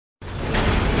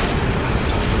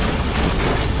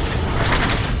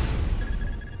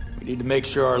Need to make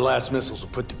sure our last missiles are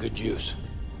put to good use.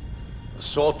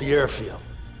 Assault the airfield.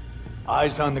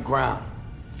 Eyes on the ground.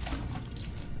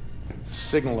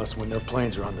 Signal us when their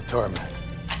planes are on the tarmac.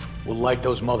 We'll light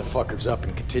those motherfuckers up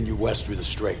and continue west through the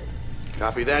strait.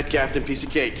 Copy that, Captain. Piece of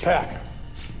cake. Pack.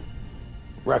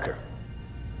 Wrecker.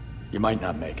 You might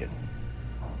not make it.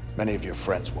 Many of your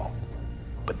friends won't.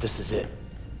 But this is it.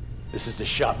 This is the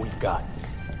shot we've got.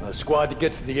 Now, the squad that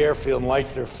gets to the airfield and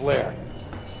lights their flare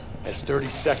has 30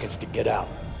 seconds to get out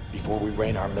before we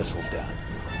rain our missiles down.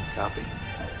 Copy.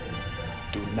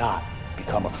 Do not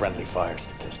become a friendly fire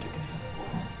statistic.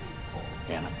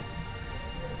 Anna.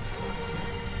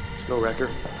 Let's go, Wrecker.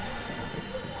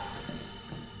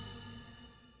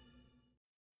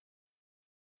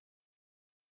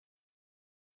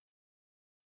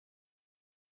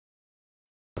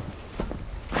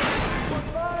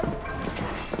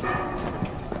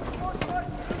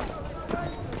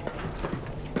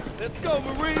 Let's go,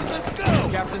 Marines, let's go!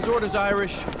 Captain's orders,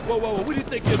 Irish. Whoa, whoa, whoa, where do you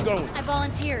think you're going? I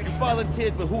volunteered. You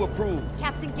volunteered, but who approved?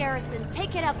 Captain Garrison,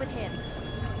 take it up with him.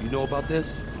 You know about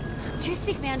this? Do you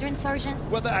speak Mandarin, Sergeant?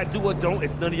 Whether I do or don't,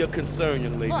 it's none of your concern,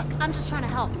 young lady. Look, I'm just trying to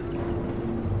help.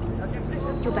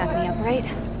 You'll back me up, right?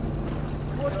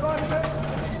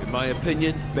 In my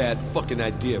opinion, bad fucking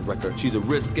idea, Wrecker. She's a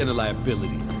risk and a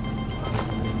liability.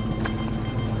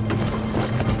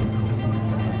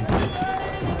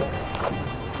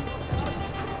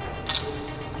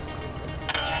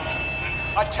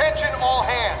 Attention all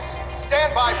hands.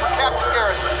 Stand by for Captain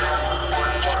Garrison.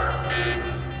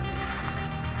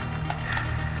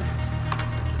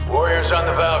 Warriors on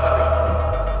the Valkyrie.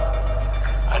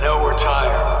 I know we're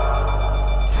tired.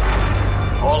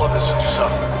 All of us have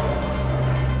suffered.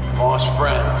 Lost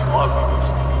friends, loved ones.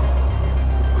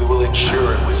 We will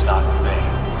ensure it was not in vain.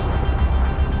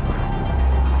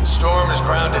 The storm has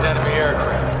grounded enemy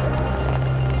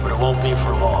aircraft, but it won't be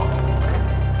for long.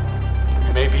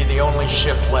 We may be the only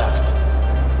ship left,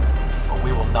 but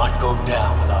we will not go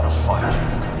down without a fight.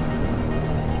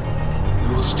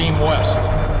 We will steam west,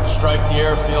 strike the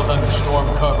airfield under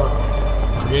storm cover,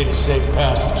 and create a safe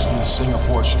passage through the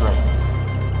Singapore Strait.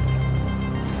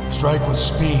 Strike with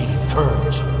speed and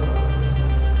courage.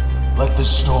 Let this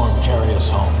storm carry us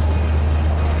home.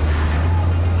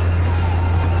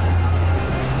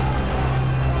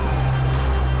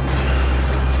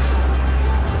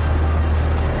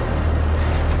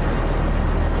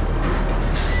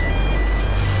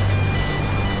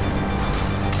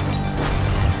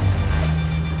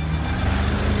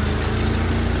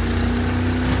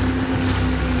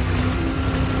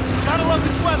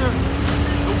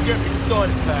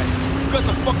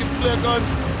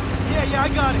 Yeah, I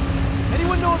got it.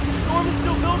 Anyone know if the storm is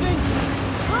still building?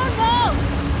 Who knows?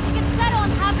 It can settle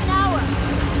in half an hour.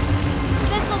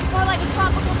 This looks more like a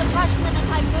tropical depression than a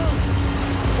typhoon.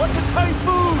 What's a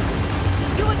typhoon?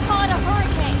 You would call it a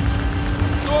hurricane.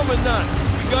 Storm or not,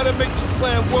 we gotta make this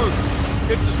plan work.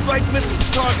 If the strike misses the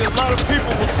target, a lot of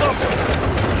people will suffer.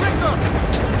 Ricker!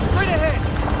 Straight ahead!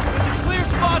 There's a clear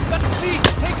spot, best lead.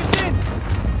 Take us in!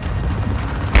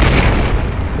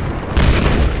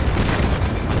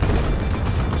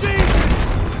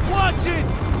 Watch it!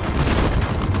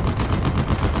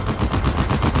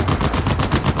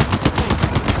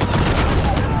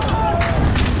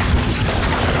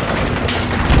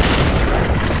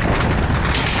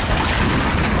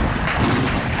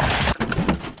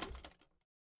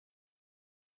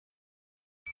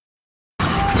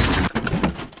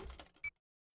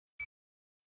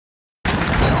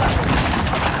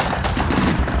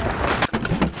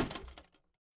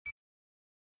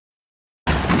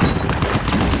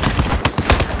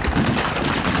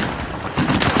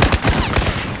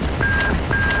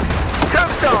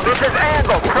 This is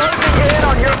Anvil, closing in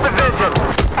on your position.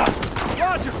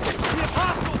 Roger! We have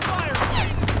hostile fire!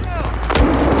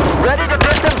 Ready to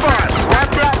get them fire.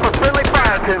 Watch out for friendly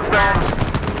fire, Kingstone.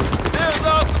 There's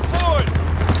our support!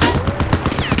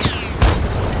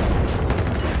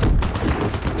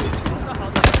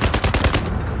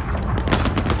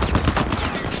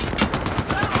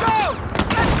 Let's go!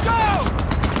 Let's go!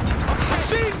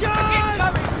 Machine gun!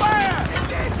 Incoming fire!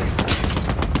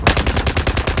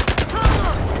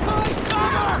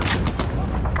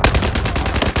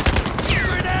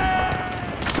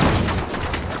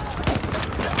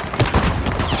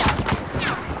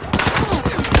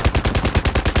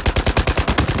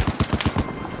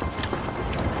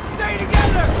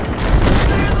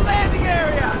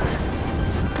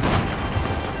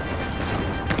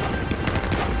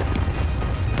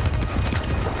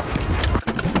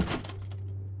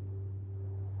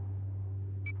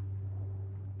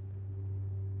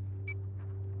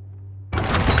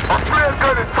 A real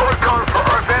good in toy cone for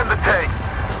Earth and the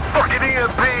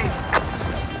EMP.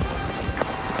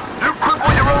 You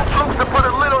cripple your own troops to put a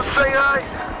lid on Shanghai?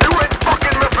 You ain't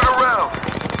fucking messing around.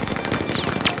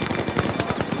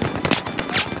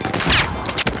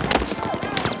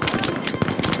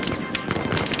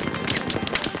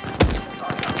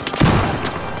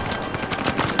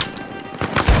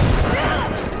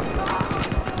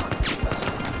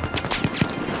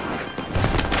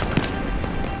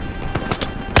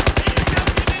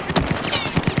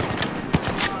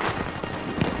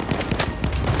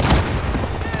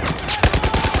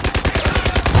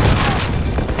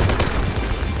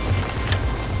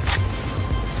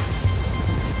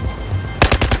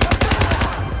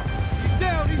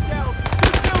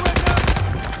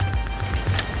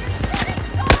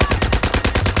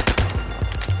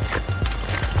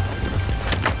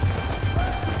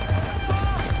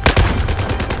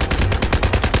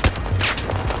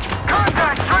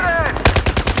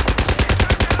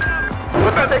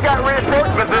 They got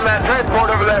reinforcements in that transport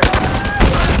over there.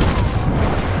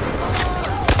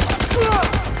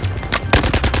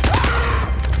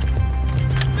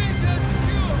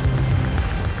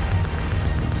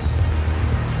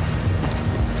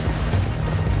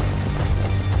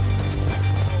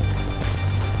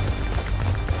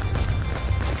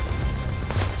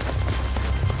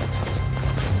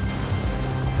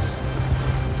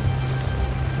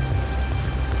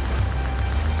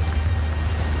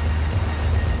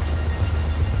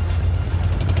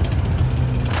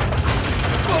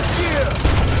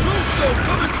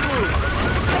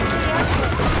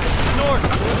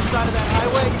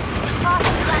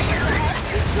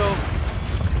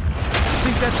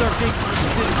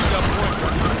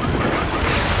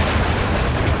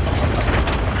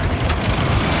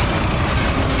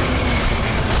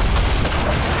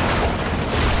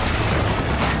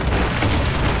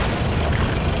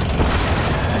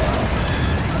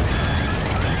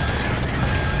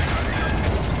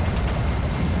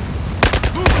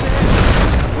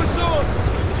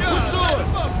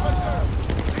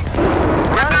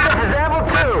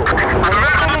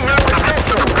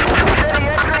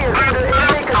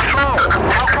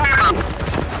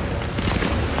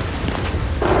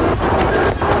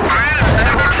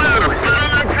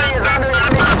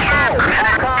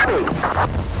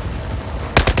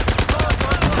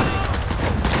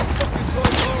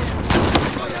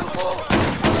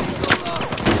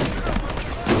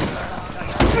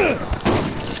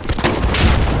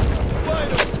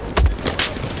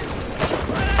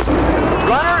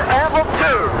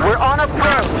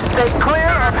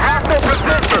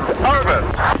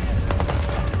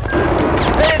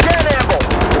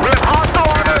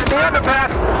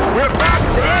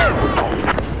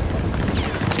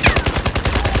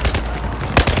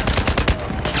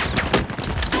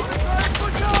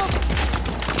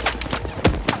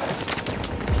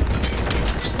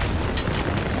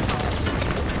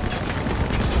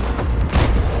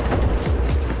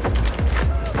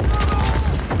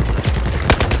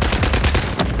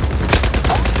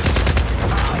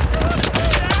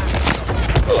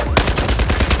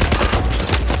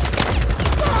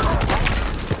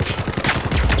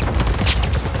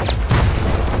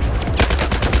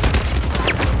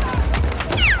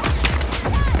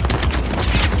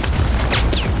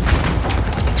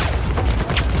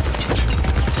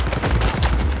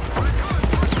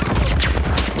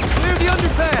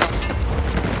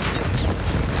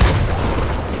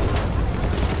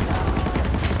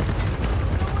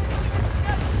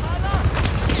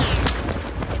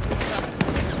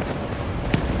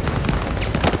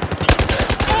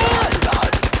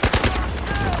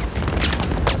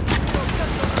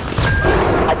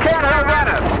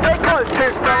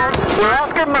 Kingstone, we're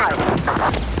after Mike.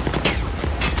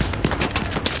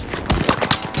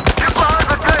 Get behind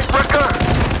the tank, Ricker!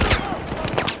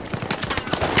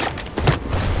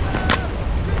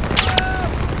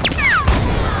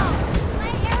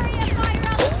 My area fire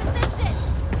up in position!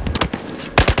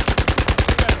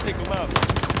 Gotta take him out.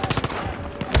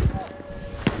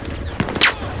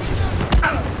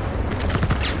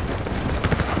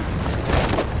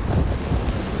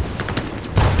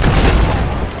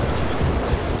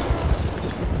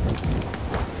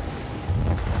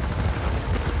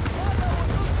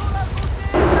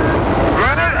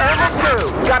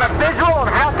 Got a visual on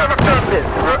house number fences.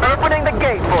 We're opening the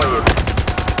gate for you.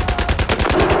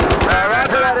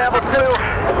 Roger that, Level 2.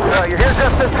 You're here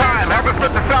just in time. Help us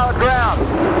put the solid ground.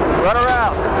 Run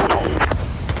around.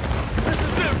 This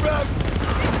is it, Rob.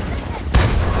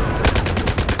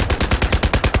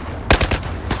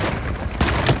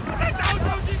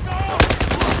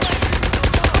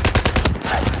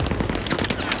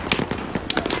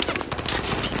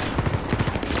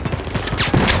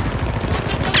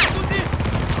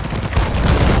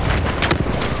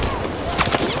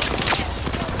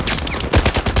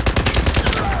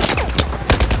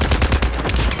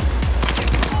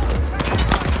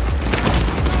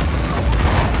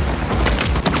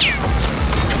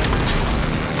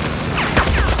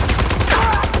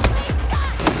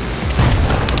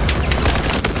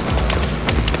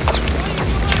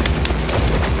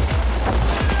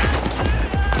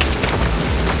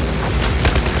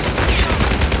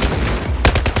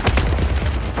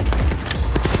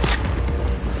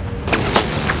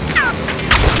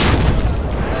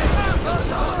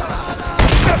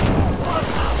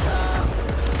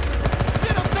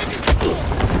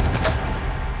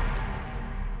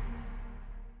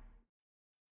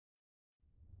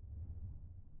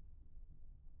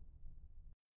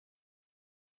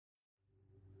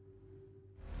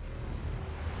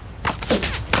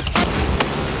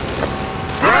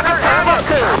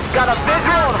 2. Got a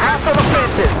visual on half of the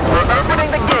fences. We're opening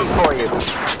the gate for you.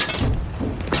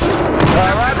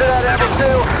 Roger that, Ever 2.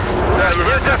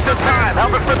 You're here just in time.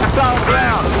 Help us put the solid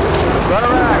ground. Run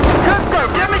around.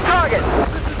 Kingstone, give me target.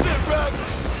 This is it, Rob.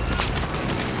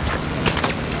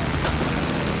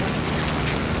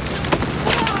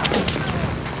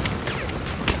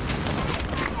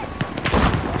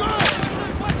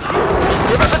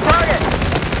 Give us a target.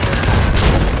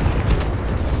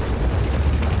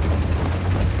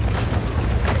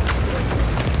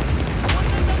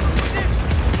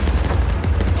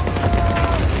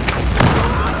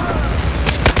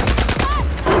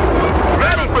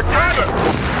 Ready for target.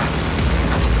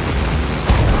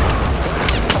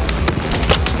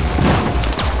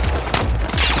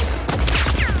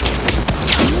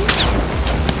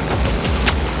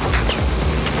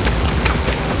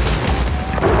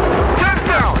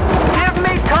 Kingstone, give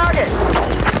me target.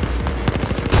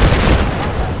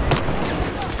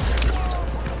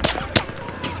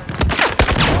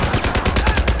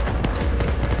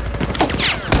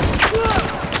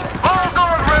 All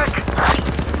going, Rick.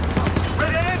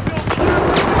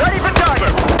 Ready for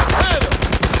target. Hannah,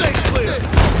 stay clear.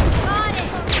 Got it.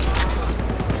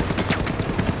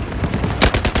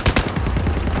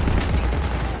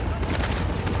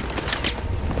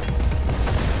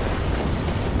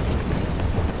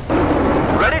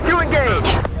 Ready to engage.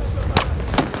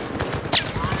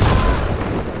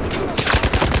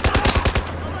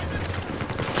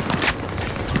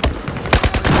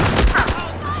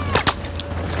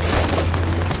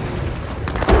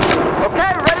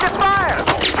 Okay, ready to fire.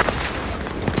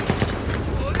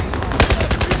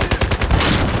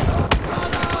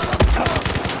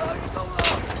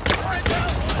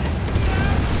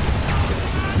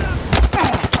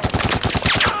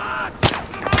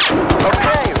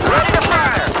 Okay, ready to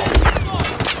fire.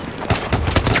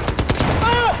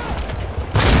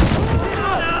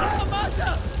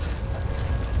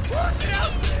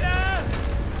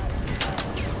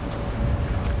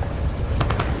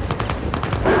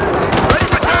 Ready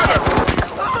for target.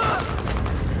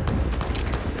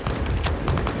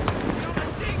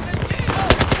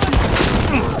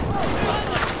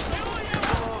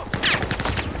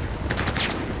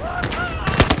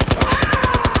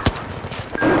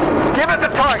 Give it the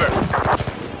target.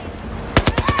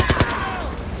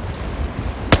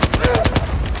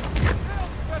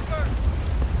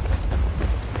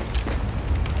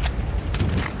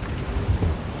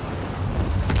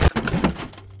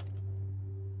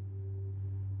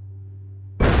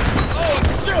 Oh,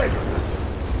 shit!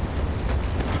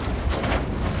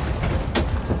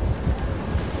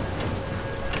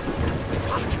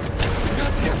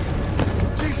 Goddamn.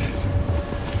 Jesus.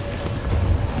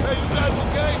 Hey, you guys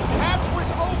okay? Hatch was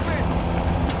open!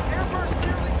 Airburst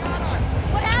nearly got us!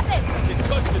 What happened?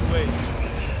 Concussion wave.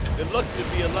 They're lucky to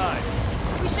be alive.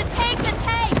 We should take the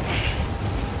tank!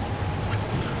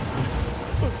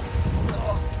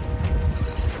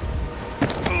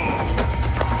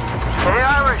 Hey,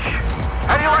 Irish.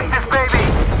 How do you like this, baby?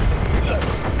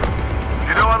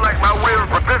 You know I like my wheels,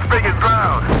 but this thing is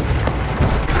drowned.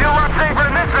 You feel a lot safer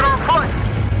in this than on foot.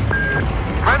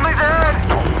 Friendly's ahead.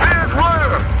 Here's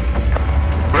where.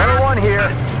 Level 1 here.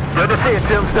 Good to see you,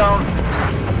 Tombstone.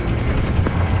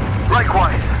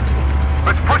 Likewise.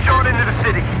 Let's push on into the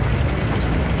city.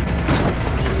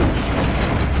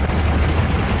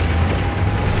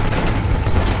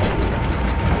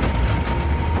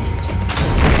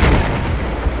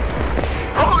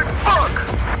 Holy fuck!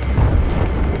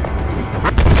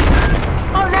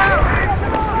 Oh no!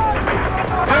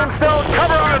 Tombstone,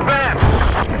 cover our advance!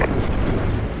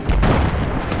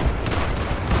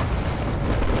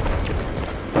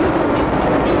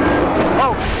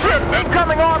 Oh shit!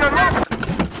 Incoming on the left!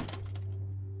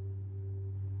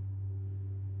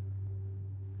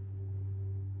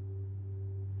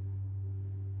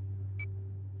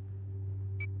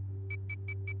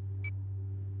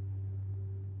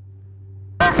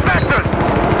 Inspectors!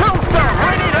 Tombstone,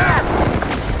 we need help!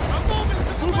 I'm moving.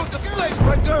 Move up the flank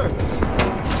right there.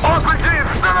 RPG is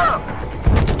still up!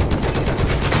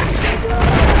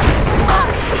 Oh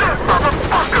shit,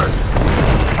 motherfucker!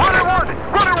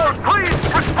 Runner one, please,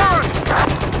 respond!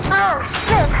 Oh,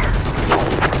 shit!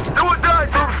 Do or die,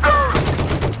 Tombstone!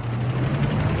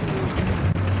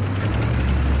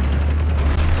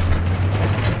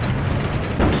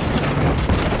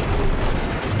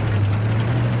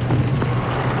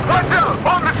 Watch out,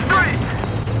 on the street!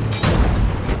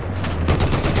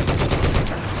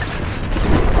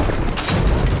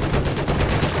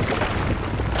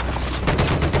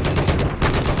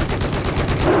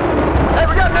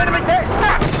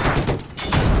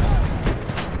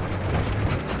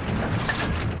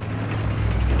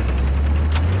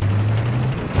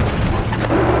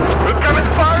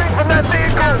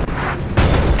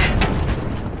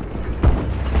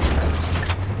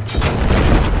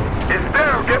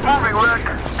 Get moving, Rick.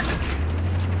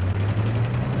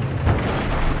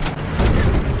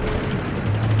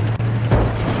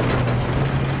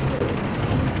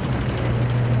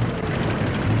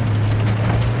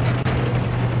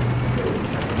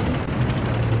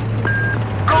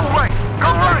 Go right! Go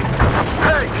right!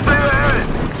 Hey, stay ahead!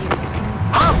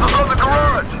 Hostiles on the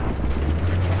garage!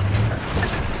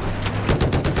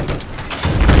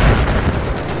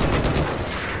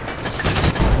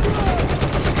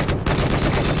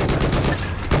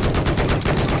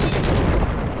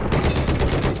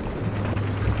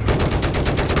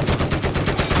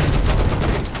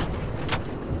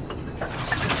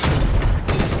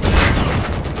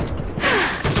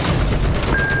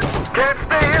 Can't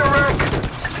stay here, Rick!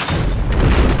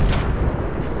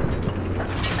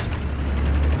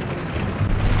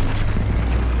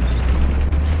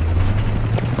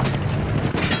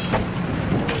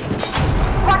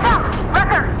 Watch out!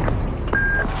 Wrecker!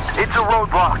 It's a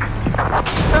roadblock.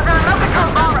 Those are no control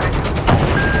bombers.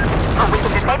 Oh, we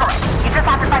can disable it. You just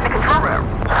have to find the control room.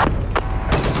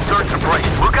 Search the place.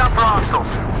 Look out for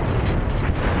hostiles.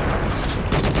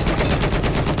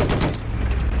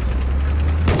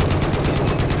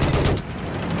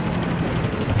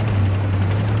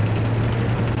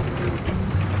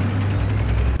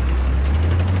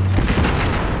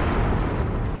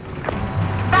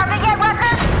 Found it yet,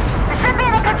 Wrecker? It should be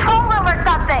in the control room or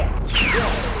something.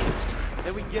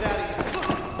 Then we can get out of here.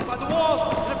 Look! By the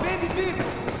wall! An abandoned vehicle!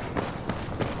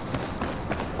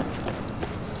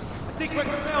 I think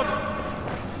Wrecker found it.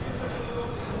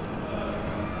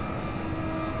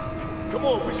 Come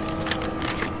on, Richard.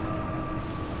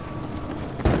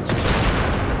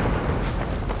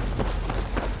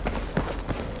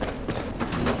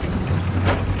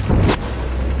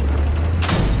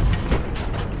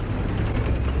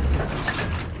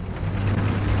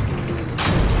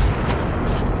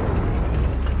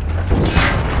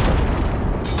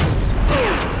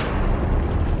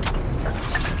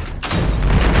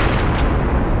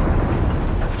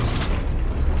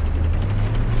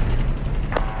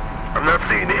 I'm not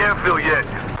seeing the airfield yet.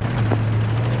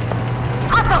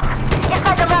 Hostiles!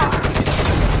 Inside the mall.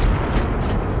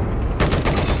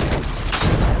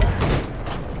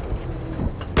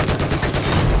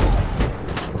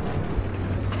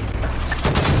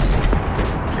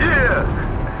 Yeah!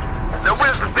 Now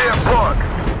where's the damn park?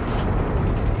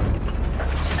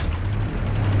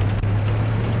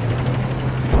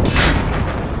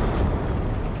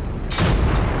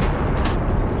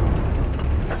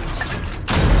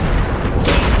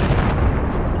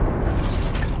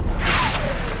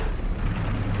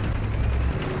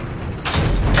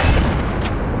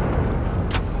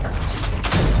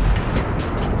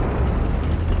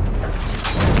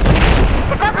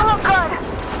 It doesn't look good.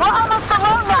 We're almost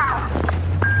alone now.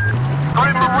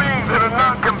 3 Marines and a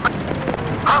non-combatant.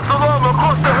 Hostile armor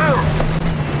across the hill.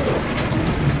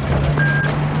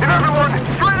 And everyone,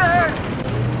 straight ahead!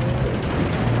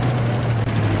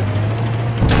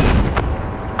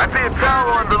 I see a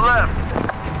tower on the left.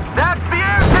 That's